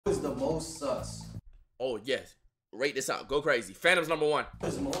most sus? Oh, yes. Rate this out. Go crazy. Phantom's number one.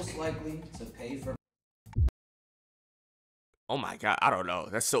 Who's most likely to pay for? Oh my God. I don't know.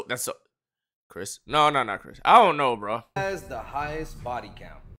 That's so. Chris? No, not Chris. I don't know, bro. Has the highest body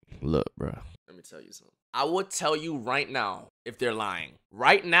count? Look, bro. Let me tell you something. I will tell you right now if they're lying.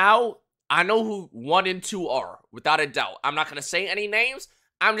 Right now, I know who 1 and 2 are, without a doubt. I'm not going to say any names.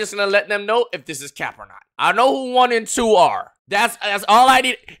 I'm just going to let them know if this is cap or not. I know who 1 and 2 are. That's all I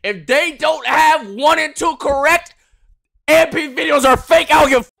need. If they don't have 1 and 2 correct, AMP videos are fake. I don't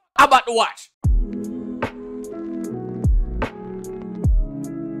give a f. I'm about to watch.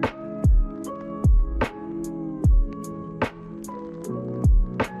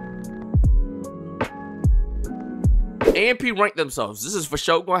 AMP ranked themselves. This is for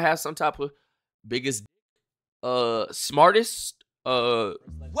sure gonna have some type of biggest, smartest,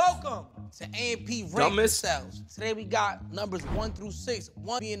 welcome to AMP Rank dumbest. Themselves. Today we got numbers 1 through 6.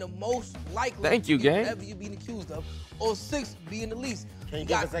 1 being the most likely. Thank you, gang. Whatever you being accused of, or 6 being the least. Can you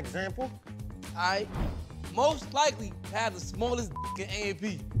give us an example? Alright. Most likely to have the smallest in AMP.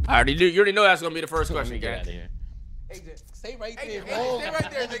 I already knew. You already know that's gonna be the first question, Get gang. out of here. Agent, stay right there. Agent, bro. stay right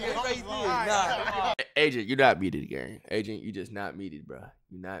there, nigga. Stay right there. Nah. Agent, you not meated, gang. Agent, you just not meated, bro.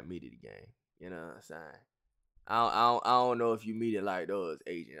 You not meated, gang. You know what I'm saying? I don't know if you meet it like those,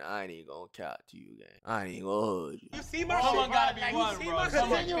 Agent. I ain't even gonna count to you, gang. I ain't even gonna hold you. You see my Someone shit? gotta be Like, one, you see bro. my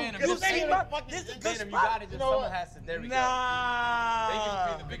Someone shit? Phantom. You see my This is a good Phantom, you spot. gotta just, someone has to, there we go. Nah. They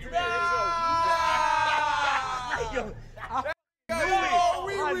can be the bigger man.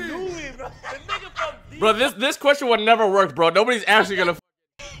 I knew it, bro. The nigga from D. Bro, this question would never work, bro. Nobody's actually gonna.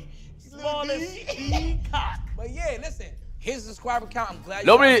 Smallest cock. But yeah, listen. Here's the subscriber count. I'm glad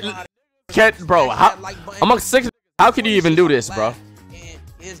Nobody can't, bro. How, among 6, how can you even do this, bro? And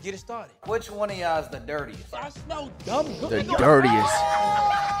let's get it started. Which one of y'all is the dirtiest? I smell dumb. The dirtiest.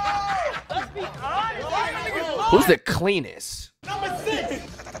 Let's be honest. Who's the cleanest? Number 6.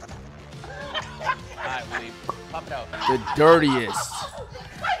 Alright, Willie. Pop it out. The dirtiest.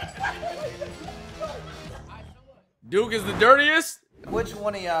 Duke is the dirtiest? Which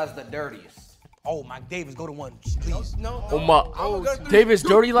one of y'all is the dirtiest? Oh, Mike Davis, go to 1, please. No. Oh my. David's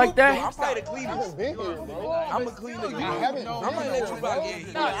dirty like I'm that? probably the cleanest. I'm a cleaner. I'm gonna let you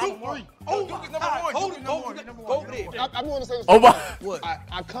rock. Oh, Duke is number 1. Hold it. Go over there. I want to say Oh my. What?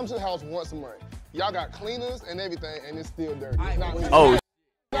 I come to the house once a month. Y'all got cleaners and everything, and it's still dirty. It's not me. Oh.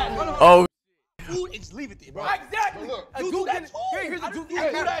 Oh. Food, just leave it there, bro. Exactly. Look, do that too. Here's a Duke.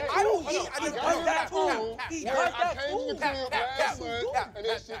 I don't eat. I just eat that too. He does I that came to the too. crib last month, and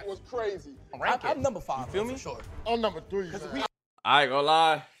that shit was crazy. I'm number 5. Feel me? Sure. I'm number 3. I ain't gonna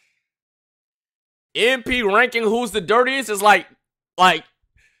lie. MP ranking who's the dirtiest is like, bro,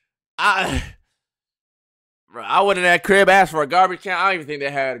 I went in that crib, asked for a garbage can. I don't even think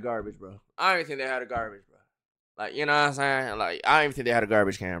they had a garbage, bro. I don't even think they had a garbage, bro. Like, you know what I'm saying? Like, I don't even think they had a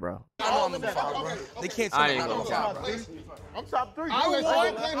garbage can, bro. I'm number 5, bro. They can't I tell me ain't I'm gonna number 5, bro. I'm top 3. I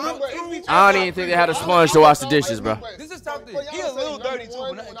I don't even think they had a sponge to wash the dishes, bro. This is top 3. He a little dirty too,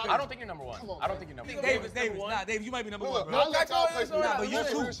 but nothing I crazy. don't think you're number 1. I don't think you're number 1. Davis, nah, Davis, you might be number 1, bro. I let y'all play some Nah, but real you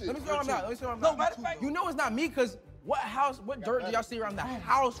shit. too. Real shit. Let me see what I'm not. Let me see what I'm No, not. matter of fact, You know it's not me, cause what dirt do y'all see around the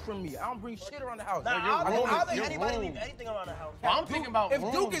house from me? I don't bring shit around the house. I don't think anybody leave anything around the house. I'm thinking about If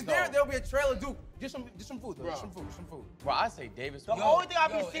Duke rooms, is there, though. there'll be a trailer. Duke, just some food, though. Some food. Bro, I say Davis. The only thing I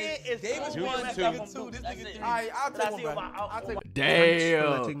be seeing is Davis Duke 1, is Davis 2. 2. This nigga 3. I'll take one, bro. I'll take one.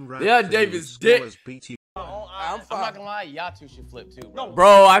 Damn. Yeah, Davis dick. I'm not gonna lie, y'all two should flip too, bro.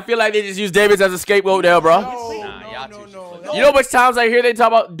 Bro, I feel like they just use Davis as a scapegoat there, bro. Nah, y'all two should flip. You know how much times I hear they talk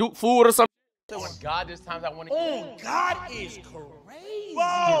about Duke food or something? Oh God, there's times I want to. Oh, God is crazy.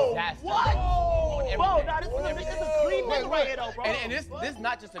 Bro, what? Bro, nah, this is a clean nigga right here, though, bro. And this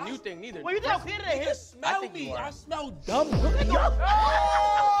not just a new thing neither. Well, you think I'm cleaner than him? Smell think you me. are. I smell dumb.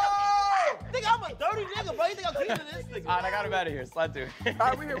 Think I'm a dirty nigga, bro. You think I'm cleaner than this nigga? Alright, I got him out of here. Slide through.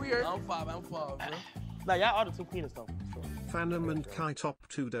 Alright, we here. I'm 5, bro. Nah, y'all are the 2 cleanest though. Phantom and Kai top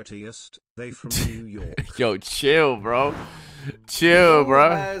 2 dirtiest. They from New York. Yo, chill, bro. Chill, Who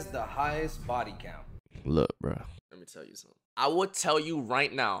bro. has the highest body count? Look, bro. Let me tell you something. I will tell you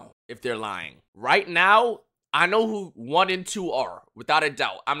right now if they're lying. Right now, I know who 1 and 2 are, without a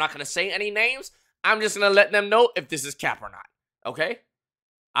doubt. I'm not gonna say any names. I'm just gonna let them know if this is cap or not. Okay?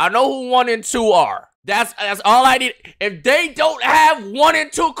 I know who 1 and 2 are. That's all I need. If they don't have 1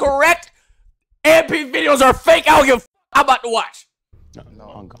 and 2 correct, AMP videos are fake. I don't give a f. I'm about to watch. No,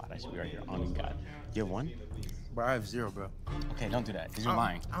 on God, I should be right here. On God. You have 1? Bro, I have 0, bro. Okay, don't do that, because you're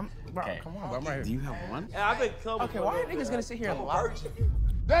lying. Bro, Okay. come on, bro. I'm right Do here. you have 1? Yeah, I've been clubbing. Okay, why are niggas gonna sit here and lie?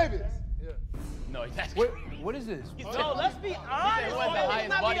 Davis. No, that's What is this? No, let's be honest. What the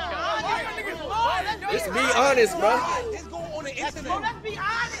highest body count? Let's be honest, bro. This going on the internet. Bro, let's be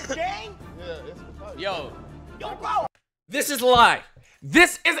honest, gang. Yeah, it's Yo, bro. This is a lie.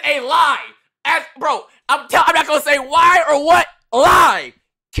 This is a lie. Bro, I'm not gonna say why or what. Lie.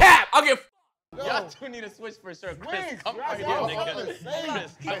 Cap. I'll get. Y'all two need to switch for sure. Chris, Wings, come right here, y'all nigga. fucking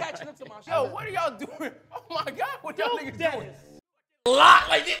Keep catching up to my show. Yo, what are y'all doing? Oh my God, what y'all niggas doing? Lie.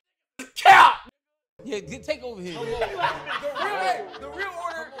 Like this. Cap. Yeah, take over here. The real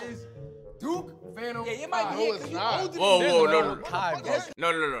order is Duke, Phantom. Yeah, you might No, it's not. Whoa, no. Kai,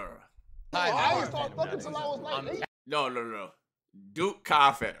 bro. No. I ain't started fucking till I was like 8. No. Duke,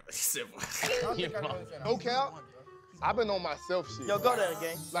 Kai, Phantom. Simple. No cap. I've been on my self shit. Yo, go there,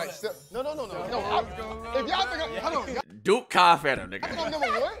 gang. Like, no. If y'all think hold on. Duke, Kai, Phantom, I think nigga. I'm number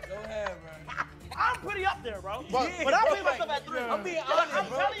 1. I'm pretty up there, bro. But I put myself at 3. I'm being I'm honest,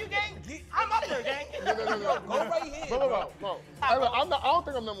 bro. telling you, gang. I'm up there, gang. No. Go right here. Bro. I don't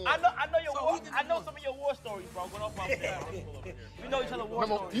think I'm number 1. I know some of your war stories, bro. Going off my We know each other war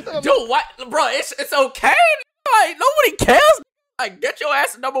stories. You think I'm Dude, what? Bro, it's okay. Like, nobody cares. Like, get your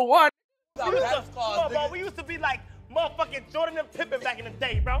ass to number 1. Come on, bro. We used to be like motherfucking Jordan and Pippen back in the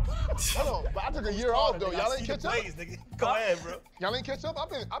day, bro. Hold on, but I took a year off though. Y'all ain't catch up. Go ahead, bro. Y'all ain't catch up.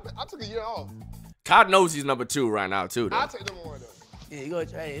 I took a year off. Todd knows he's number 2 right now, too, though. I'll take number 1 though. Yeah, you go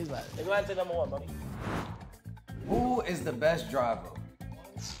try it. It's like. Hey, go ahead and take number 1, buddy. Who is the best driver?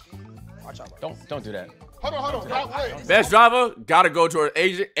 Don't do that. Hold on. Wait. Best driver, gotta go to an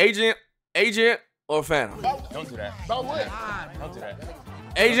agent, or Phantom. Don't do that. About what? Don't do that.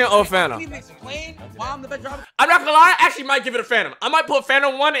 Agent or Phantom. Can you explain why I'm the best driver? I'm not gonna lie, I actually might give it a Phantom. I might put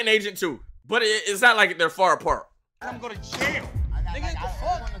Phantom 1 and Agent 2. But it's not like they're far apart. I'm gonna jail. Nigga, the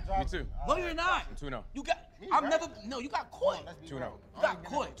fuck? Me too. No, you're not. 2-0. You got. I'm never. No, you got caught. 2-0. You got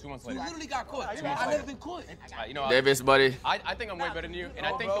caught. 2 months You later. literally got caught. months I later. never been caught. You know, Davis, buddy. I think I'm way better than you. And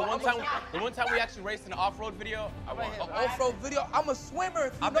I think the one time we actually raced in an off-road video, I won. Off-road video. I'm a swimmer.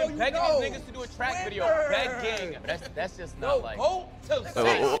 If you I've know, been you begging know. these niggas to do a track video. Begging. That's just Yo, not like. go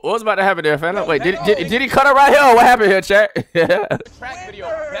to What was about to happen there, Phantom? Wait, did he cut her right here or what happened here, chat? Track video.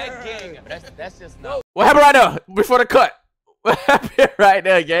 Begging. That's just not. What happened right now before the cut? What happened right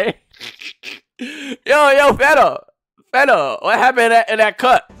there, gang? Yo, Phantom, what happened in that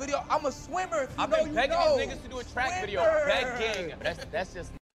cut? video. I'm a swimmer. If you I've know, been you begging know. these niggas to do a track video. Begging. That's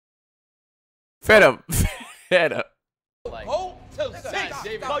just Phantom. like. Go to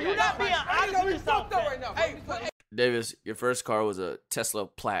Davis, Bro, you not being honest with yourself, fucked up man. right now. Hey, Davis, your first car was a Tesla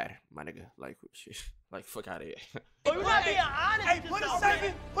Plaid, my nigga. Like fuck out of here. Bro, you not being honest Hey, with put a yourself, 7.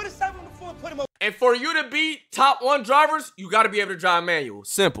 man. Put a 7 on the floor. Put him up. And for you to be top 1 drivers, you got to be able to drive manual.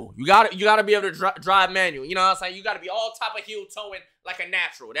 Simple. You got to be able to drive manual. You know what I'm saying? You got to be all top of heel towing like a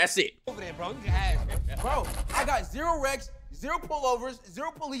natural. That's it. Over there, bro. You can ask. Bro, I got 0 wrecks, 0 pullovers,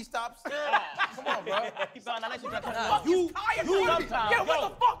 0 police stops. Come on, bro. Keep on, I'll let you drive. You sometimes. Yeah, what Yo,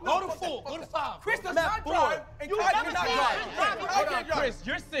 the fuck? go Go to to 4, 4. go to 5. Chris does Matt not 4. drive, and You Kai never cannot seen drive. Chris drive I can't drive. Chris,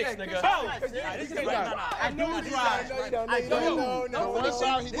 you're 6, nigga. I know you drive.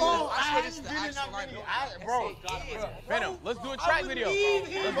 Bro, Phantom, let's do a track video. Let's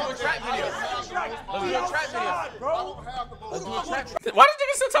do a track video. Let's do a track video. Why did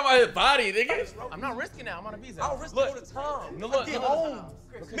nigga still talk about his body, nigga? I'm not risking that. I'm on a visa. I'll risk it all the time. No, look. Get home.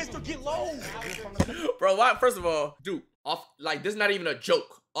 Mr. Get low. Bro, why? First of all, dude, this is not even a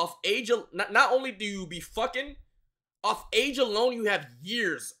joke. Off age, not only do you be fucking, off age alone, you have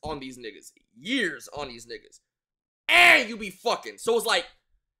years on these niggas. And you be fucking. So it's like,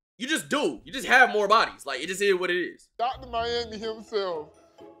 you just have more bodies. Like, it just is what it is. Dr. Miami himself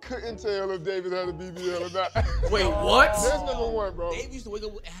couldn't tell if David had a BBL or not. Wait, what? That's number 1, bro. Dave used to wake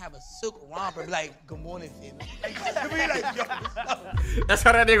up and have a silk romper and be like, good morning, Finn. That's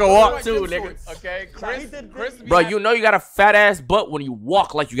how that nigga walk too, nigga. Okay, Chris. Bro, you know you got a fat ass butt when you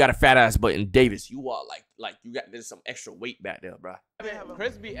walk like you got a fat ass butt. In Davis, you walk like you got there's some extra weight back there, bro.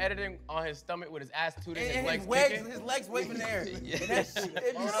 Chris be editing on his stomach with his ass tooted and And his legs kicking. his legs waving there. And that shit,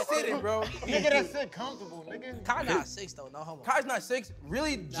 it be sitting, bro. Nigga, that shit comfortable, nigga. Kai not 6 though, no homo. Kai's not 6.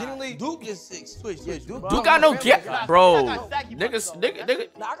 Really, genuinely. Duke is 6. Switch. Duke got no get, bro. got saggy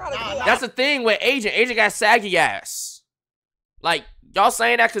Niggas. Nah, I gotta That's the thing with Agent. Agent got saggy ass. Like y'all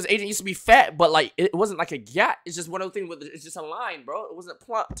saying that because Agent used to be fat, but like it wasn't like a gat. It's just one of the things. It's just a line, bro. It wasn't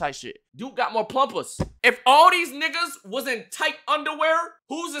plump type shit. Duke got more plumpers. If all these niggas was in tight underwear,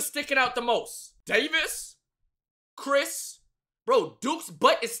 who's is sticking out the most? Davis, Chris, bro. Duke's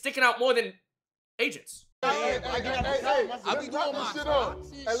butt is sticking out more than Agent's. Hey, let's wrap this shit up.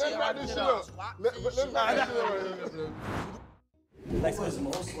 Hey, let's wrap this shit up. Let's wrap this shit up. Who is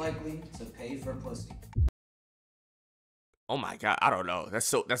most likely to pay for pussy? Oh my god, I don't know. That's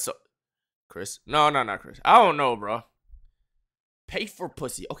so. Chris. No, not Chris. I don't know, bro. Pay for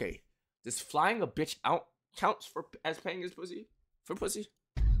pussy. Okay. Does flying a bitch out counts for as paying his pussy? For pussy?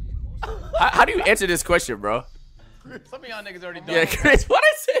 How do you answer this question, bro? Some of y'all niggas already done. Yeah, Chris, what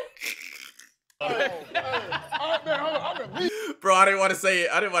I said? Bro, I didn't want to say it.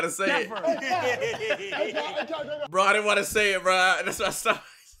 I didn't want to say it. Bro, I didn't want to say it, bro. That's what I stopped.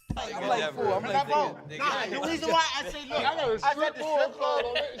 I'm like, fool. I'm like, Nah, the reason why I say, look, I was at the strip club.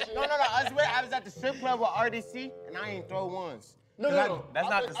 No, I swear I was at the strip club with RDC and I ain't throw ones. No. That's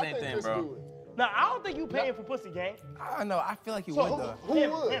not the same thing, bro. Nah, I don't think you paying for pussy, gang. I don't know. I feel like you would, though. Who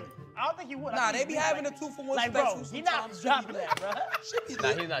would? Him. I don't think he would. Nah, they be having a 2-for-1 like, bro, special. he not dropping that, bro.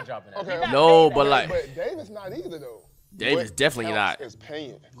 Nah, he's not dropping that. Okay. No, but like, But Davis not either though. Davis What definitely counts not. is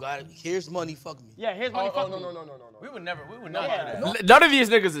paying. Here's money, fuck me. Yeah, here's money. Oh, Fuck no. me. We would never do that. None of these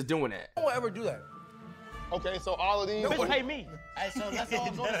niggas is doing that. I won't ever do that. Okay, so all of these. Bitch, pay me. Hey, so let's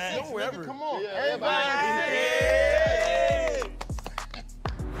all go to 6, nigga. Come on.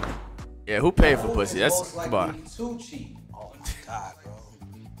 Yeah, who paid for pussy? Who is That's most come likely on. to cheat? Oh my god, bro.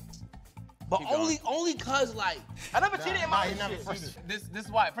 But only cause like I never cheated in my he never shit. This is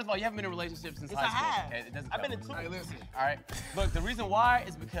why. First of all, you haven't been in a relationship since Yes, high I school. have. Okay, it doesn't I've been count. in 2. Hey, listen. All right. Look, the reason why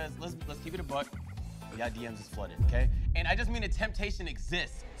is because let's keep it a buck. Y'all DMs is flooded, okay? And I just mean the temptation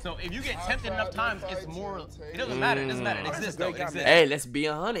exists. So if you get tempted enough times, it's more. It doesn't matter. It doesn't matter. It exists though. It exists. Hey, let's be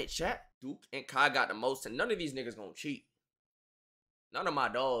 100, chat. Duke and Kai got the most, and none of these niggas gonna cheat. None of my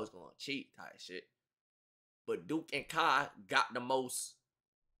dogs gonna cheat type shit. But Duke and Kai got the most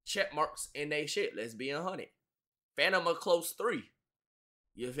check marks in they shit. Let's be 100. Phantom a close 3.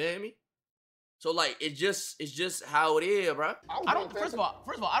 You feel me? So like it's just how it is, bro. I don't. First of all,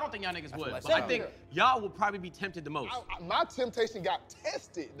 I don't think y'all niggas would. But I think y'all will probably be tempted the most. My temptation got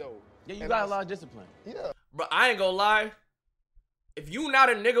tested though. Yeah, you got a lot of discipline. Yeah. Bro, I ain't gonna lie. If you not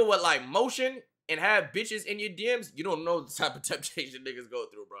a nigga with like motion and have bitches in your DMs, you don't know the type of temptation niggas go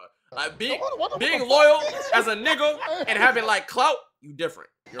through, bro. Like being loyal as a nigga and having like clout, you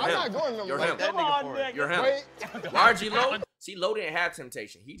different. You're I'm him. not going to You're like him. that. Come on, nigga. You're him. Wait. RG Low, see, Low didn't have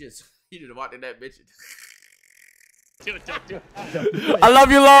temptation. He just walked in that bitch. I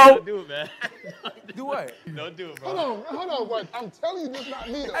love you, Low. Do it, man. do what? Don't do it, bro. Hold on, bro. I'm telling you, this not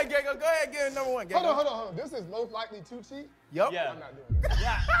me though. Hey, Gaggo, go ahead, get number 1. Gaggo. Hold on. This is most likely to cheat. Yup. Yeah. I'm not doing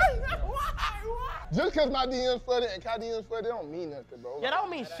that. Just because my DM's flooded and Kai DM's flooded, don't mean nothing, bro. Yeah, that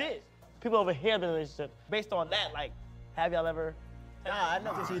don't mean shit. People over here in the relationship, based on that, like, have y'all ever? Nah, I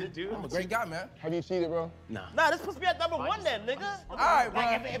never cheated, dude. I'm a great guy, man. Have you cheated, bro? Nah. Nah, this supposed to be at number 1 then, nigga. All right, bro.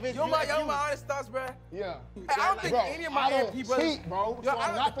 Like, if it's You're you, my you. honest thoughts, bro. Yeah. Hey, I don't think Bro, any of my I don't MP brothers. cheat, bro. Yo, So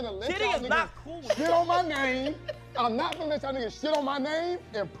I'm not gonna let Cheating y'all is not niggas cool. shit on my name. I'm not gonna let y'all niggas shit on my name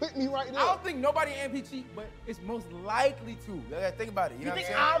and put me right there. I don't think nobody in MP cheat, but it's most likely to. You gotta think about it. You know You what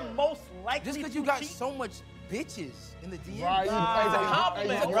think I'm saying? I'm most likely Just because to you got cheat? so much bitches in the DM. Right, It's a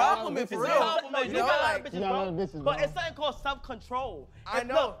compliment. It's a compliment for real. Compliment. You You know, got a lot like, of bitches, you got a lot of bro. bitches, But bro. it's something called self-control. I If-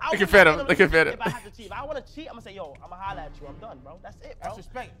 know. Look, I Look at would Phantom. not Look at be in a Phantom. relationship If I have to cheat, if I want to cheat, I'm gonna say, yo, I'm gonna holler at you. I'm done, bro. That's it, bro. That's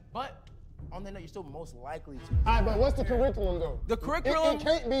respect. But on that note, you're still most likely to. All right, but what's the curriculum though? The curriculum It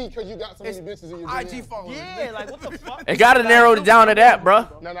can't be because you got so many bitches in your IG DM. followers. Yeah, like what the fuck? It gotta narrow it down to that, bro.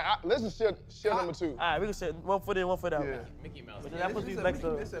 No, let's just share number 2. All right, we can say 1 foot in, 1 foot out. Yeah. Mickey Mouse. That supposed to be next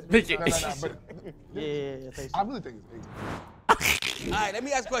to. Mickey. No, but Yeah. I really think it's 8. All right, let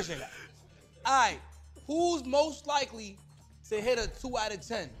me ask a question. All right, who's most likely to hit a 2 out of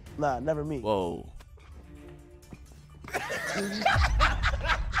 10? Nah, never me. Whoa.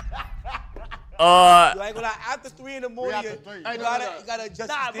 You ain't gonna lie, after 3 in the morning, after you 3. you Hey, no, gotta, no. you gotta adjust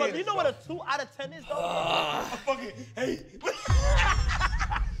Nah, your bro, you standards, know what a 2 out of 10 is, though? fucking, hey.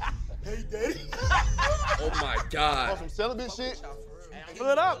 Hey, daddy. Oh my On God. some celibate shit. Fill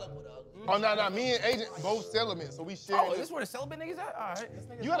it up. Oh, no, me and Agent both celibate, so we share. Oh, this where the celibate niggas at? All right.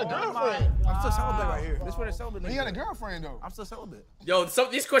 You got a girlfriend. I'm still celibate right here. This where the celibate niggas You got a at. girlfriend though. I'm still celibate. Yo, some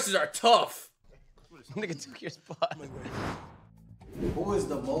of these questions are tough. Nigga took your spot. Who is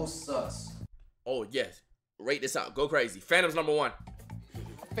the most sus? Oh yes. Rate this out. Go crazy. Phantom's number 1.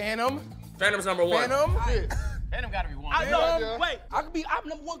 Phantom. Phantom's number 1. Phantom. Phantom gotta be 1. I know. yeah. Wait. I'm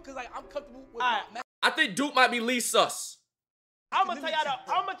number 1 because like I'm comfortable with All right. my I think Duke might be least sus. I'm gonna tell y'all the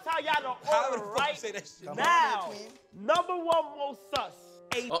How the order fuck right you say that shit? now. Number 1 most sus.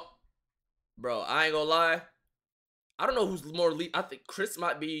 Oh, bro, I ain't gonna lie. I don't know who's more least. I think Chris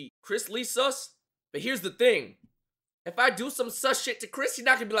might be least sus. But here's the thing: if I do some sus shit to Chris, he's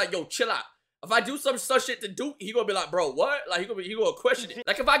not gonna be like, "Yo, chill out." If I do some sus shit to Duke, he gonna be like, "Bro, what?" Like he gonna question it.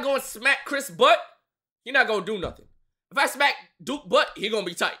 Like if I go and smack Chris butt, he not gonna do nothing. If I smack Duke butt, he gonna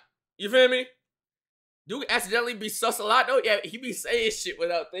be tight. You feel me? Dude accidentally be sus a lot though. Yeah, he be saying shit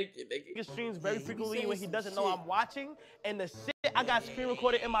without thinking. He streams very frequently when he doesn't know I'm watching, and the shit I got screen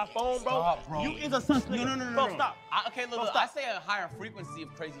recorded in my phone, bro. Stop, bro. You is a sus nigga. No. Bro, stop. Okay, look, I say a higher frequency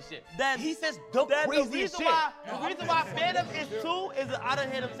of crazy shit. Then he says the the craziest reason shit. why Phantom is 2 is that I done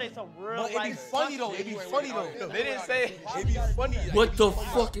heard him say some real But it be funny though. It be funny though. They didn't say It be funny. What the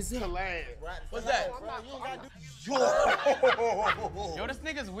fuck is that? What's that? Yo, this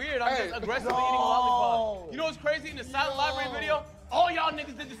nigga's weird. I'm just aggressively eating lollipops. You know what's crazy? In the Silent Library video, all y'all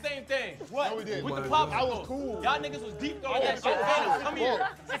niggas did the same thing. What? No, we did. With the popsicle. I was cool. Y'all niggas was deep throwing that shit. Phantom, come here.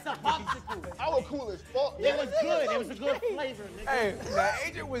 It's a popsicle. I was cool as fuck. It was good. It was a good flavor, nigga. Hey, the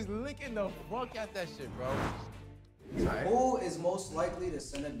agent was licking the fuck out that shit, bro. Who is most likely to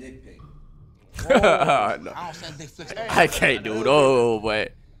send a dick pic? No. I don't send dick flicks. I can't do no,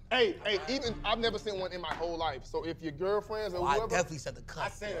 but Hey, even I've never seen one in my whole life. So if your girlfriends or I whoever, definitely said the cut. I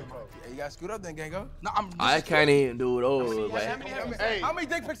seen it, bro. Yeah, you got screwed up then, Gango. No, I can't even do those. How But many How many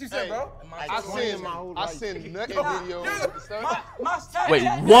dick pics you sent, bro? I seen nothing videos with the stuff. wait,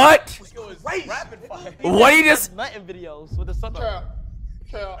 what? rapid fire. What you just? Nothing videos with the sub. Cap.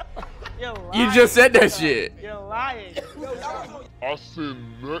 You're lying. You just said that shit. You're lying. I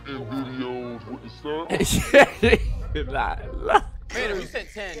seen nothing videos with the stuff. Phantom, you said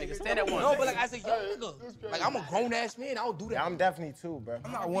 10, nigga. Stand at 1. No, but like I said, yo, nigga, like I'm a grown ass man. I don't do that. Yeah, I'm definitely 2, bro.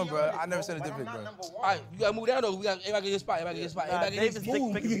 I'm not 1, bro. I never sent a dick pic, bro. All right, you gotta move down though. We got everybody get a spot. Everybody get a spot. Everybody get a David's dick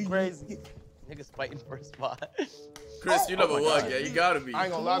pic is crazy. Niggas fighting for a spot. Chris, you number one, yeah. You gotta be. I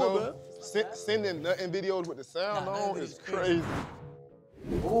ain't gonna lie though. Sending nothing videos with the sound on is crazy.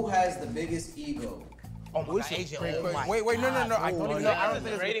 Who has the biggest ego? Oh my God, agent. Oh my Wait, no. I don't even know. I don't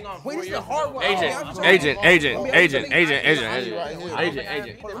think it's Rating on Wait, 4 this is years. a hard one. Agent. I don't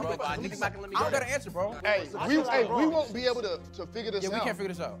got an answer, bro. Hey, we won't be able to figure this Yeah, out. we can't figure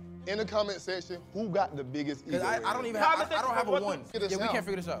this out. In the comment section, who got the biggest ego? Cause I don't even. I don't have a 1. Figure this Yeah, we out. can't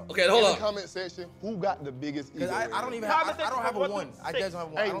figure this out. Okay, In hold the on. comment section, who got the biggest ego? Cause I don't even. I don't have a 1. I just don't have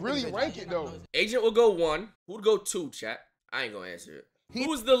a 1. I Hey, don't really think rank it though. Agent will go 1. Who'd go 2, chat? I ain't gonna answer it.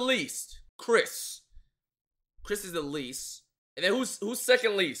 Who's the least? Chris. Chris is the least. And then who's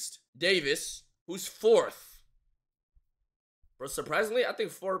second least? Davis. Who's 4th? Bro, surprisingly, I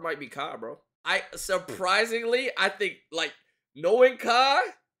think 4th might be Kai, bro. I think, like, knowing Kai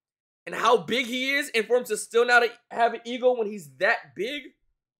and how big he is, and for him to still not have an ego when he's that big,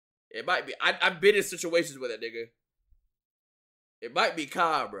 it might be. I've been in situations with that nigga. It might be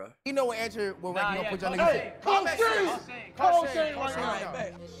Kai, bro. You know what answer will rank you put your niggas. Hey, call Shane right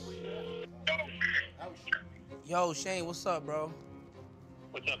now. Yo, Shane, what's up, bro?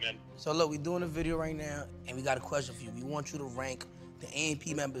 What's up, man? So look, we doing a video right now, and we got a question for you. We want you to rank the AMP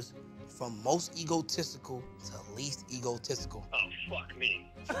members from most egotistical to least egotistical. Oh, fuck me.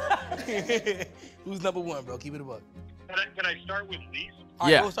 Who's number 1, bro? Keep it a buck. Can I start with least? All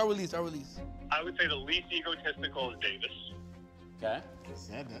right, Yeah. go start with least. Start with least. I would say the least egotistical is Davis. Okay.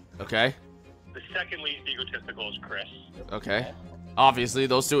 Okay. The second least egotistical is Chris. Okay. Obviously,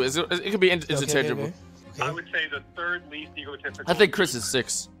 those two, it could be interchangeable. Okay. I would say the third least egotistical. I think Chris is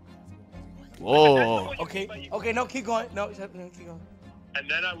 6. Whoa. Okay, no, keep going. No, keep going. And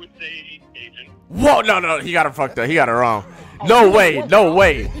then I would say Agent. Whoa, no, he got it fucked up. He got it wrong. No way. No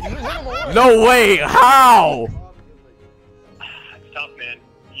way. How? It's tough, man.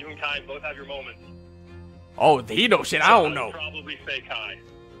 You and Kai both have your moments. Oh, he know shit. I don't know. would probably say Kai.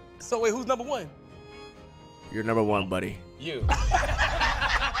 So wait, who's number 1? You're number 1, buddy. You.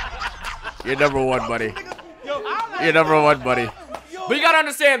 You're number 1, buddy. You're number 1, buddy. But you gotta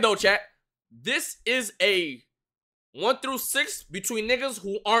understand though, chat. This is a 1 through 6 between niggas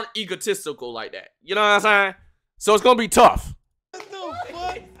who aren't egotistical like that. You know what I'm saying? So it's gonna be tough. Yo,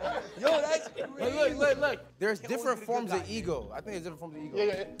 that's crazy. Look. There's different forms of ego. I think there's different forms of ego.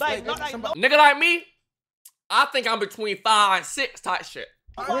 Yeah. Nigga like me, I think I'm between 5 and 6 type shit.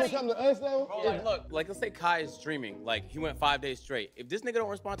 When it comes to us though, Bro, look, like let's say Kai is streaming, like he went 5 days straight. If this nigga don't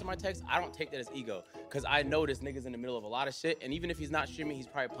respond to my text, I don't take that as ego, cause I know this nigga's in the middle of a lot of shit, and even if he's not streaming, he's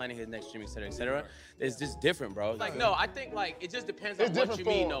probably planning his next stream, etc., etc. It's just different, bro. Like no, I think like it just depends on what you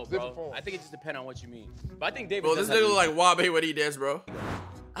mean, though, bro. I think it just depends on what you mean. But I think David. Bro, this nigga look like Wabe when he dance, bro.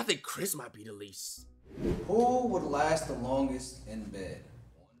 I think Chris might be the least. Who would last the longest in bed?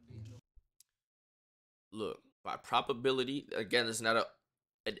 Look, by probability, again, it's not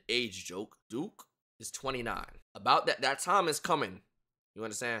an age joke. Duke is 29. About that time is coming. You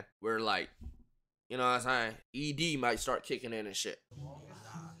understand? Where like, you know what I'm saying? ED might start kicking in and shit.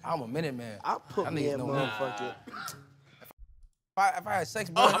 I'm a minute man. I'll put me in motherfucker. If I had sex,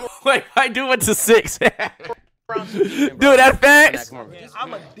 bro. Wait, I do it to 6. Dude, that's facts.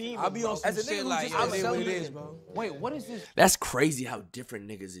 I'm a demon. I'll be on some shit like, yo, it is what it is, bro. Wait, what is this? That's crazy how different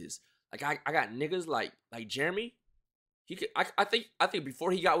niggas is. Like I got niggas like Jeremy. He could I think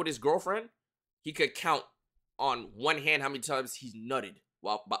before he got with his girlfriend, he could count on one hand how many times he's nutted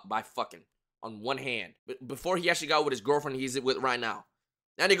while by fucking on one hand. But before he actually got with his girlfriend he's with right now,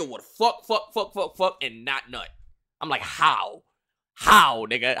 that nigga would fuck and not nut. I'm like, how? How,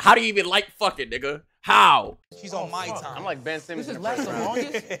 nigga? How do you even like fucking, nigga? How? She's on my time. I'm like Ben Simmons. This in is the last first the round.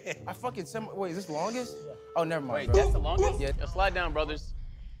 longest? I fucking wait, is this longest? Oh, never mind. Wait, bro. that's the longest? Yeah. Yo, slide down, brothers.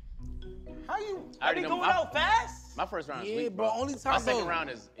 How you? I I already be know going out fast? My first round is Yeah, weak, bro. Only time, My second bro. round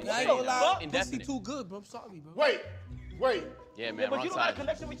is I ain't gonna lie. Pussy indefinite. too good, bro. I'm sorry, bro. Wait. Yeah, man, Yeah, but wrong you don't got a side.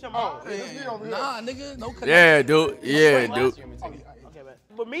 connection with your Oh, mom. this nigga over here. Nah, nigga, no connection. Yeah, dude. Yeah, dude. Okay, man.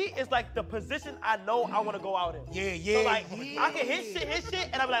 For me, it's like the position I know I want to go out in. Yeah. So like, I can hit shit,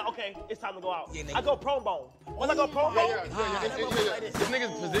 and I'm like, okay, it's time to go out. Yeah, nigga. I go prone bone. Once I go prone bone, This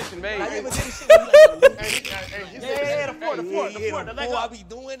nigga's position made. the floor, the leg I up. be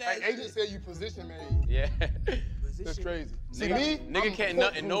doing that. Agent said you position made. Yeah. That's crazy. See Nigga, me? nigga I'm can't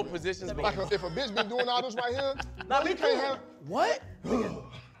court nut in no proven. positions, but Like if a bitch be doing all this right here, Nah, you me can't too. have. What?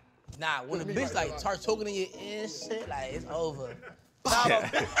 Nah, when a bitch like starts talking in your ear and shit, like it's over.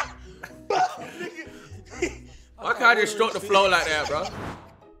 Why can't I just stroke the flow like that, bro?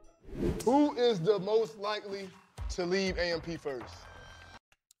 Who is the most likely to leave AMP first?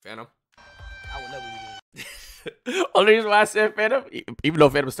 Phantom. I would never do Only reason why I said Phantom, even though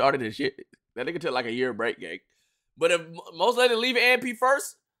Phantom started this shit, that nigga took like a year break, gang. But if most likely to leave AMP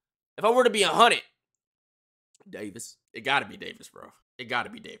first, if I were to be 100, Davis. It gotta be Davis, bro. It gotta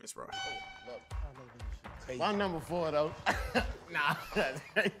be Davis, bro. My number 4 though. nah.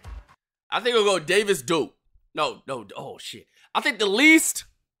 I think it'll go Davis Duke. No, oh shit. I think the least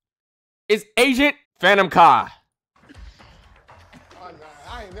is Agent Phantom Kai.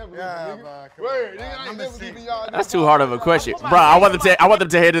 I ain't never Yeah, leaving, bro, nigga. come Word, on, nigga, I ain't number never 6. leaving y'all. That's too hard of a question. Bro, I want them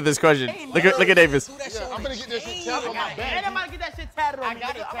to head to this question. Look at Davis. Yeah, I'm gonna get that shit tatted on my back. And I'm about to get that shit tatted on me.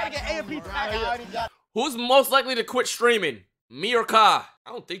 I'm about to get AMP tatted. Who's most likely to quit streaming? Me or Kai?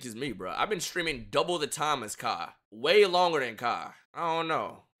 I don't think it's me, bro. I've been streaming double the time as Kai. Way longer than Kai. I don't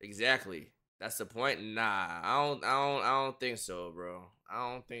know. Exactly. That's the point. Nah, I don't think so, bro. I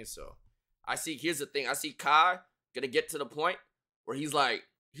don't think so. Here's the thing. I see Kai gonna get to the point where he's gonna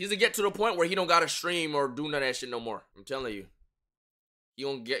get to the point where he don't gotta stream or do none of that shit no more. I'm telling you. He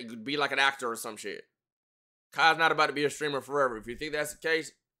gonna be like an actor or some shit. Kai's not about to be a streamer forever. If you think that's the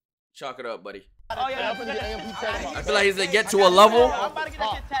case, chalk it up, buddy. Oh yeah, I'm gonna get AMP tatted on my I feel like he's gonna get to a level I'm about to get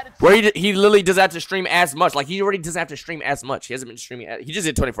that shit tatted. where he literally doesn't have to stream as much. Like, he already doesn't have to stream as much. He hasn't been streaming. He just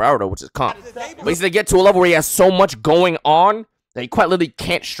did 24-hour, though, which is calm. But he's gonna get to a level where he has so much going on that he quite literally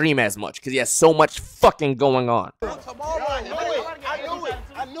can't stream as much because he has so much fucking going on. I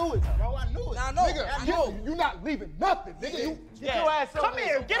knew it, bro. I knew it. Nah, I know. Nigga, you not leaving nothing, nigga. You Get your ass over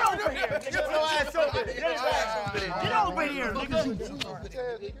here. Get over here. Get your ass over here. Get over here,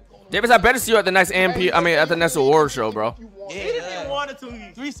 nigga. Davis, I better see you at the next at the next award show, bro. He didn't want it to.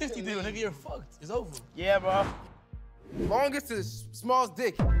 360 deal, nigga, you're fucked. It's over. Yeah, bro. Longest is smallest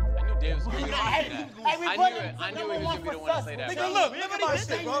dick. I knew Davis was gonna say that. I knew he was gonna be the one to say that, bro. Look at my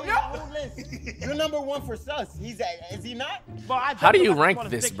shit, bro. You're number 1 for sus. Is he not? How do you rank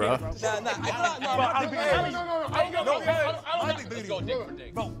this, bro? Let's go dick for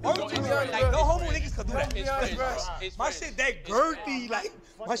dick. Like, no homo niggas could do that. It's My shit that girthy, like,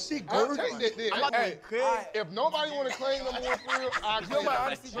 my shit I'll girthy. take that then. Hey, if nobody want to claim number 1 for real, I'll claim it.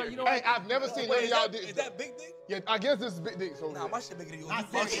 Honestly, bro, you know Hey, I've never seen none of y'all Is dicks. that big dick? Yeah, I guess this is big dicks over Nah, here. my shit bigger than yours.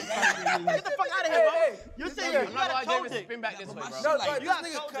 Get the fuck out of here, bro. You say you I'm not got a gonna toe lie, Davis, dick. spin back this way, bro. No, Like, bro, you this got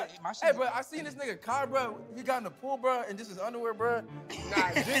nigga, told Kai- it. My shit hey, bro, I seen this nigga Kai, bro. He got in the pool, bro, and just his underwear, bro.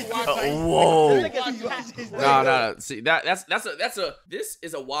 Nah, dick watching. Whoa. Nigga, No. See, this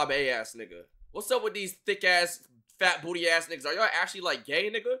is a wabe ass nigga. What's up with these thick ass, fat booty ass niggas? Are y'all actually like gay,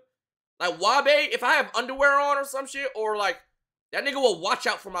 nigga? Like, wabe, if I have underwear on or some shit, or like, that nigga will watch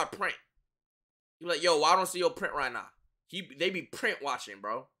out for my print. He be like, yo, I don't see your print right now. They be print watching,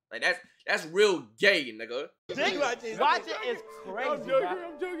 bro. Like, that's real gay, nigga. watching is crazy, bro.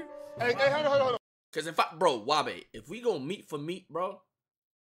 I'm joking. Hey, hold on. Cause wabe, if we go meet for meat, bro,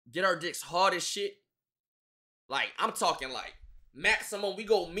 get our dicks hard as shit. Like, I'm talking like maximum. We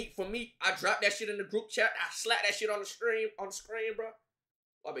go meet for meat. I drop that shit in the group chat. I slap that shit on the screen, bro.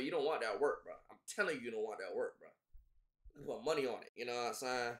 Wabe, you don't want that work, bro. I'm telling you, you don't want that work, bro. You put money on it. You know what I'm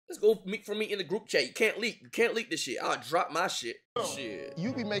saying? Let's go meet for meat in the group chat. You can't leak. You can't leak this shit. I'll drop my shit. Shit.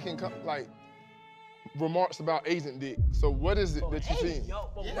 You be making remarks about Agent Dick. So what is it that you seen?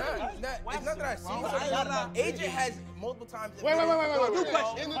 It's not that I seen. Agent has multiple times. Wait. New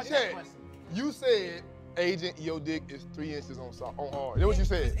question. In the chat, you said Agent, your dick is 3 inches on hard. That's what you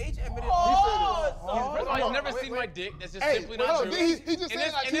said. Agent admitted. He's never seen my dick. That's just simply not hold on, true. he just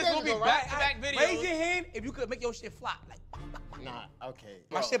said like 2 this days will be ago, right? back-to-back videos. Raise your hand if you could make your shit flop. Like, Nah, okay.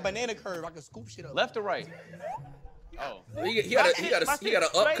 my shit banana curve. I can scoop shit up. Left or right? Oh. He got an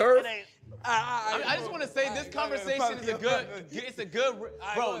up curve. I just want to say this conversation is a good,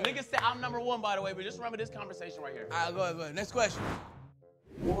 bro. Niggas say I'm #1, by the way, but just remember this conversation right here. All right, go ahead. Next question.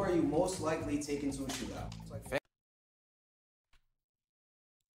 Who are you most likely taking to a shootout?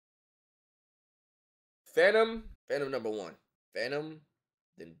 Phantom #1. Phantom,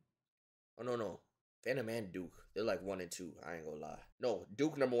 then, oh no. Phantom and Duke. They're like 1 and 2. I ain't gonna lie. No,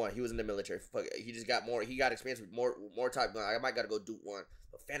 Duke #1. He was in the military. Fuck it. He just got more. He got experience with more type gun. I might gotta go Duke 1.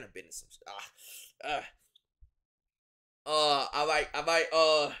 But Phantom been in some stuff. I might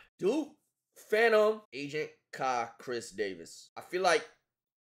Duke, Phantom, Agent, Kai, Chris Davis. I feel like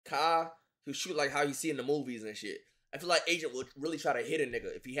Kai, he'll shoot like how he see in the movies and shit. I feel like Agent will really try to hit a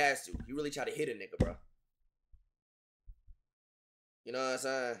nigga if he has to. He really try to hit a nigga, bro. You know what I'm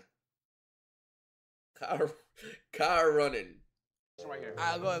saying? Car running. Right here. All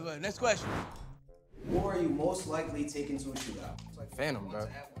right, go ahead. Next question. Who are you most likely taking to a shootout? Phantom, bro.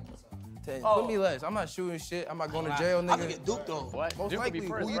 Put me less. I'm not shooting shit. I'm not going to jail, nigga. I'm gonna get Duke though. What? Most Duke likely, be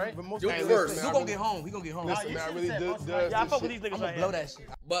first, right? Duke first. Duke gonna get home. He gonna get home. Listen, man, I really does Yeah, I fuck with this these shit. niggas I'm right gonna blow here. that shit.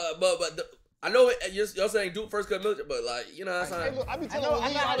 But I know you're saying Duke first cut military, but like, you know what I'm Hey, saying? look, I be telling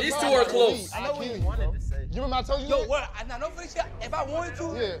Lee all the These time, two are like, close. Lee, I know what he wanted to say. You remember I told you Yo, that? what? I know for this shit. If I wanted to,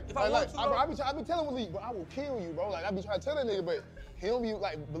 Yeah, if I wanted to, bro. I be telling Lee, bro, I will kill you, bro. Like, I be trying to tell that nigga, but he don't be,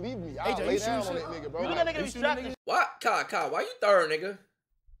 like, believe me. I'll AJ, lay you down shooting on that shit? nigga, bro. You Like, think that nigga be strapped? Why, Kai, why you third, nigga?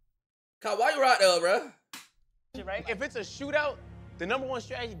 Kai, why you right there, bro? Right? If it's a shootout, the #1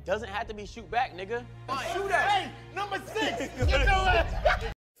 strategy doesn't have to be shoot back, nigga. Shoot at. Hey, #6. Get your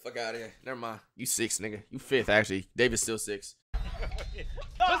ass. Fuck out of here. Never mind. You 6, nigga. You 5th, actually. David's still 6.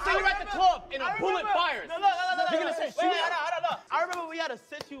 Let's say you're at the club and a bullet fires. No. You're gonna say, shoot Wait, it? I don't know. I remember we had a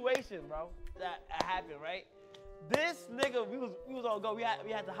situation, bro, that happened, right? This nigga, we was all go. We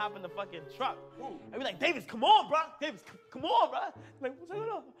had to hop in the fucking truck. And we like, Davis, come on, bro. Davis, come on, bro. Like, what's going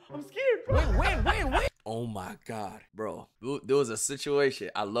on? I'm scared, bro. Win. Oh my God, bro. There was a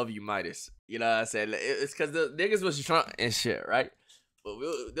situation. I love you, Midas. You know what I'm saying? It's because the niggas was drunk and shit, right? But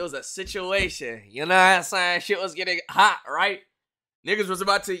there was a situation. You know what I'm saying? Shit was getting hot, right? Niggas was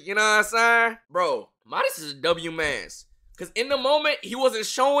about to, you know what I'm saying? Bro, Midas is a W-mans. Because in the moment, he wasn't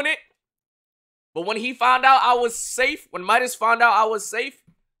showing it. But when he found out I was safe, when Midas found out I was safe,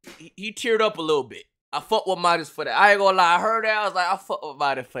 he teared up a little bit. I fuck with Midas for that. I ain't gonna lie. I heard that. I was like, I fuck with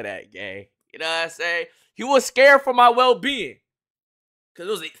Midas for that, gang. You know what I'm saying? He was scared for my well-being. Because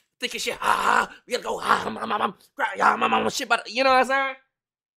it was like, thick as shit. We gotta go. Shit, but you know what I'm saying?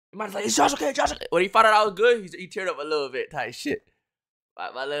 Midas like, is Josh okay? Josh okay? When he found out I was good, he teared up a little bit type shit.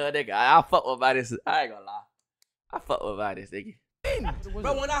 My little nigga. I fuck with Midas. I ain't gonna lie. I fuck with Midas, nigga.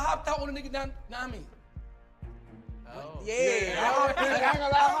 Bro, when I hopped out on the nigga down, me. Yeah. I ain't gonna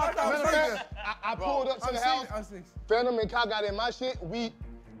lie, I hopped out first. I pulled up to the house. I'm 6. Phantom and Kai got in my shit. We.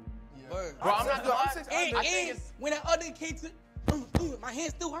 Bro, I'm not gonna lie. And when that other came to, my hand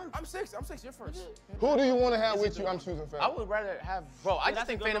still hurt. I'm 6. You're first. Who do you want to have with you? I'm choosing Phantom. I would rather have, bro. I just that's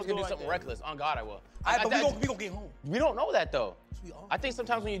think a good Phantom's gonna do right something there. reckless. On God, I will. But we gonna get home. We don't know that though. We are. I think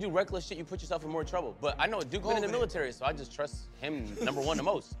sometimes when you do reckless shit, you put yourself in more trouble. But I know Duke been in the military, so I just trust him #1 the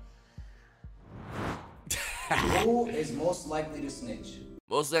most. Who is most likely to snitch?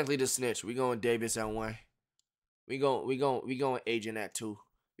 Most likely to snitch. We going Davis at 1. We going Agent at 2.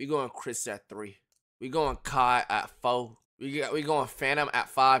 We going Chris at 3. We going Kai at 4. We going Phantom at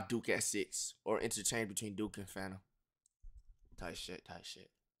 5. Duke at 6. Or interchange between Duke and Phantom. Tight shit.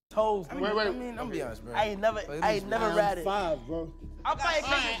 Toes. Wait. I mean, I'm gonna be honest, bro. I ain't never ratted. 5, bro. I'm fighting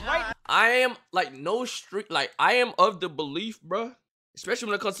cases right. I am like no street. Like I am of the belief, bruh. Especially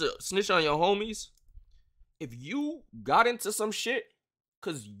when it comes to snitching on your homies. If you got into some shit,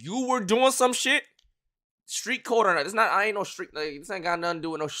 cause you were doing some shit, street code or not, it's not. I ain't no street. Like this ain't got nothing to do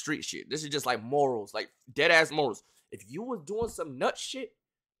with no street shit. This is just like morals, like dead ass morals. If you was doing some nut shit,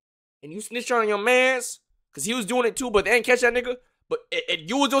 and you snitch on your mans, cause he was doing it too, but they ain't catch that nigga. But if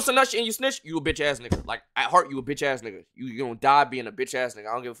you was doing some nut shit and you snitch, you a bitch ass nigga. Like at heart, you a bitch ass nigga. You gonna die being a bitch ass nigga.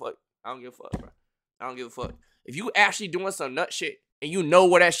 I don't give a fuck. I don't give a fuck, bro. I don't give a fuck. If you actually doing some nut shit and you know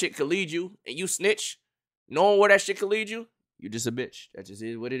where that shit could lead you, and you snitch, knowing where that shit could lead you, you just a bitch. That just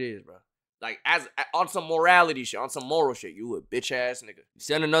is what it is, bro. Like on some morality shit, on some moral shit, you a bitch ass nigga. You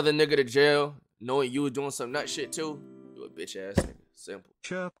send another nigga to jail, knowing you were doing some nut shit too, you a bitch ass nigga. Simple.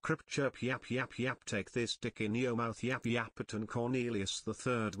 Chirp, crip, chirp, yap, yap, yap. Take this dick in your mouth, yap, Yapperton Cornelius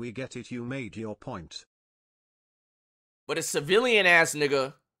III. We get it. You made your point. But a civilian ass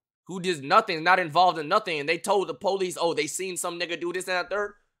nigga who did nothing, not involved in nothing, and they told the police, oh, they seen some nigga do this and that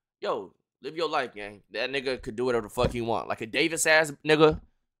third. Yo, live your life, gang. That nigga could do whatever the fuck he want. Like a Davis ass nigga,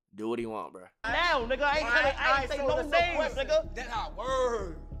 do what he want, bro. Now, nigga, I ain't say no names, nigga. That's our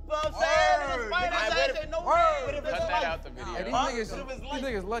word. You know what I'm saying? It's fine. I ain't say no names. Cut that out the video. Hey, these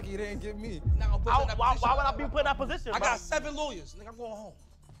niggas lucky they didn't get me. Why would I be put in that position, I bro? got 7 lawyers. Nigga, I'm going home.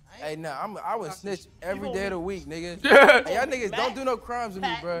 Hey, nah, I would snitch every day of the week, nigga. Hey, y'all niggas don't do no crimes with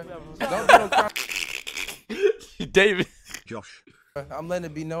me, bro. Don't do no crimes. David. Josh. I'm letting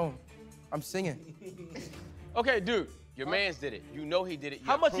it be known. I'm singing. Okay, dude, your man's did it. You know he did it. You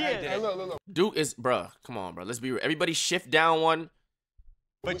How much proof he years? did Hey, it. look. Duke is, bruh, come on, bro. Let's be real. Everybody shift down one.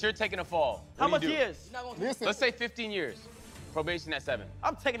 But you're taking a fall. How What much do you do? years? Listen. Let's say 15 years. Probation at 7.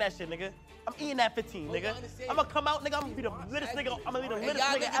 I'm taking that shit, nigga. I'm eating that 15, nigga. I'm gonna come out, nigga. I'm gonna be the littest nigga. I'm gonna be the Hey, littest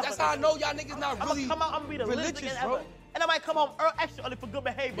y'all nigga niggas, ever. that's how I know y'all niggas not I'm really gonna come out. I'm gonna be the littest religious, nigga bro. ever. And I might come home extra only for good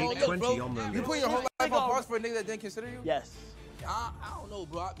behavior, Bro, nigga. look, 20 bro, on the You put your whole life on pause for a nigga that didn't consider you? Yes. I don't know,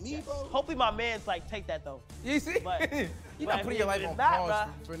 bro. Me, bro. Hopefully my man's like take that though. You see? But- You but not putting your life it's on not, pause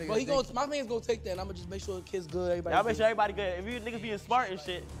bruh. for a nigga. But he that gonna, think- my man's gonna take that, and I'm gonna just make sure the kid's good, everybody. Y'all make sure everybody good. If you niggas being smart and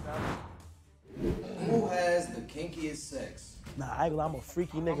shit. Who has the kinkiest sex? Nah, I ain't gonna lie, I'm a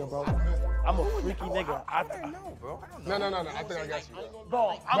freaky nigga, bro. I'm a freaky nigga. I don't know, bro. I don't know. No. I think I got you.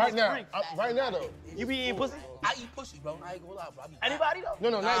 Bro, I'm Right a now. freak. Right now, though. You be eating pussy? I eat pussy, bro. I ain't gonna lie, bro. I be Anybody though?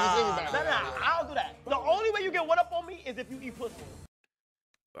 No, not just anybody. Nah, I don't do that. The only way you get one up on me is if you eat pussy.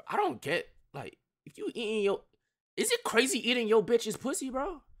 I don't get, like, if you eating your, is it crazy eating your bitch's pussy,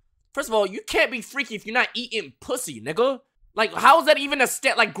 bro? First of all, you can't be freaky if you're not eating pussy, nigga. Like, how is that even a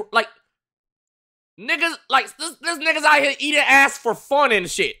step? Like, niggas, like, this niggas out here eating ass for fun and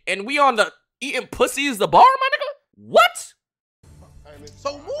shit. And we on the eating pussy is the bar, my nigga? What?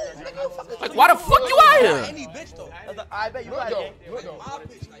 So move, nigga. Like, why the fuck you out here? Any bitch, though. I bet you Look, right, though. gang. Look, though. My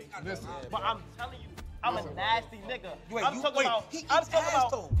bitch, like, you gotta Listen. But I'm telling you, I'm a nasty nigga. Wait, I'm you- talking wait, about. he eats I'm talking ass,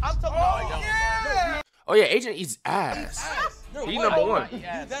 about. though. I'm talking about. Oh, yeah, Agent eats ass. He number one. You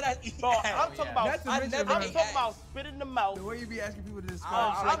gotta eat Bro, ass. I'm talking about. That's a I'm mention, talking bro. about spit in the mouth. The way you be asking people to I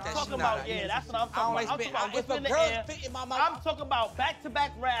describe don't shit. like that talking shit. about, Nah, yeah, that's what I'm I don't talking like about. I'm spit. talking about If it's a in the girl air. spit in my mouth, I'm talking about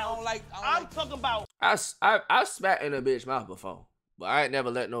back-to-back rounds. I don't I'm like- talking about. I spat in a bitch mouth before, but I ain't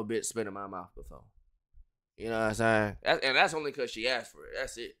never let no bitch spit in my mouth before. You know what I'm saying? And that's only because she asked for it.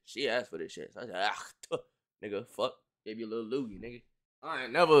 That's it. She asked for this shit. So I said, nigga, fuck. Gave you a little loogie, nigga. I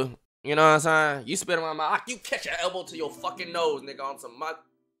ain't never, you know what I'm saying? You spit in my mouth, you catch your elbow to your fucking nose, nigga, on some mud.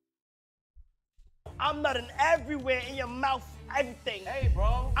 I'm nutting everywhere in your mouth, everything. Hey,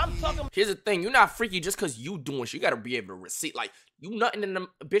 bro. I'm talking. Here's the thing, you're not freaky just because you doing shit. You gotta be able to receive. Like, you nutting in the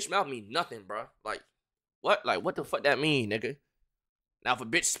bitch mouth mean nothing, bro. Like, what? Like, what the fuck that mean, nigga? Now, if a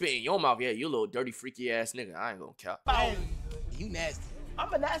bitch spit in your mouth, yeah, you a little dirty, freaky ass nigga. I ain't gonna count. You nasty.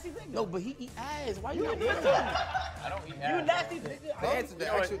 I'm a nasty nigga. No, but he eat ass. Why You you do not it doing too. that? I don't eat You ass. nasty nigga. The answer, the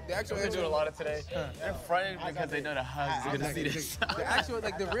actual We're answer. doing a lot of today. They're fronting because they know the hubs are gonna see this. The actual,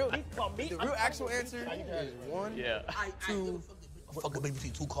 like the real I'm actual answer is 1, Yeah. 2. Fuck a baby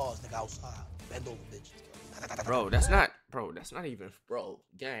between 2 cars, nigga, outside. Bend over, bitch. Bro, that's not even, bro,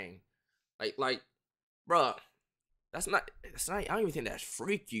 gang. Like, bro, that's not, I don't even think that's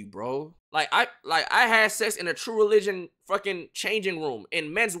freaky, bro. Like, I had sex in a True Religion fucking changing room,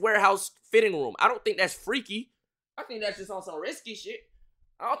 in Men's Warehouse fitting room. I don't think that's freaky. I think that's just on some risky shit.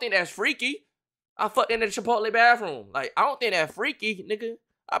 I don't think that's freaky. I fucked in the Chipotle bathroom. Like, I don't think that's freaky, nigga.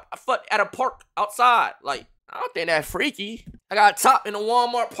 I fucked at a park outside. Like, I don't think that's freaky. I got top in the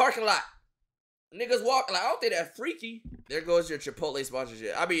Walmart parking lot. Niggas walking like, I don't think that's freaky. There goes your Chipotle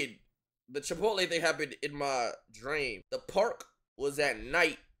sponsorship. I mean, the Chipotle thing happened in my dream. The park was at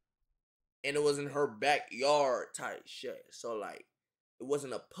night, and it was in her backyard type shit. So, like, it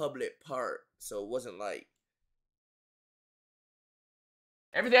wasn't a public park. So, it wasn't like...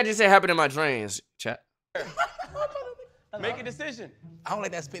 Everything I just said happened in my dreams, chat. Make a decision. I don't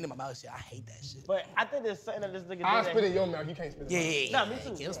like that spit in my mouth shit. I hate that shit. But I think there's something that this nigga I'll did. spit in your mouth. You can't spit in Yeah, mine. yeah, Nah, me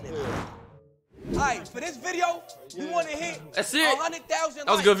too. Can't spit in my mouth. Alright, for this video, we want to hit That's it. 100,000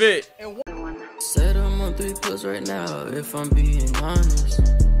 That was a good vid. Said I'm on 3+ right now, if I'm being honest.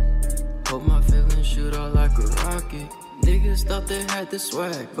 Hope my feelings shoot out like a rocket. Niggas thought they had the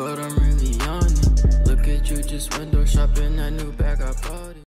swag, but I'm really on it. Look at you just window shopping that new bag I bought.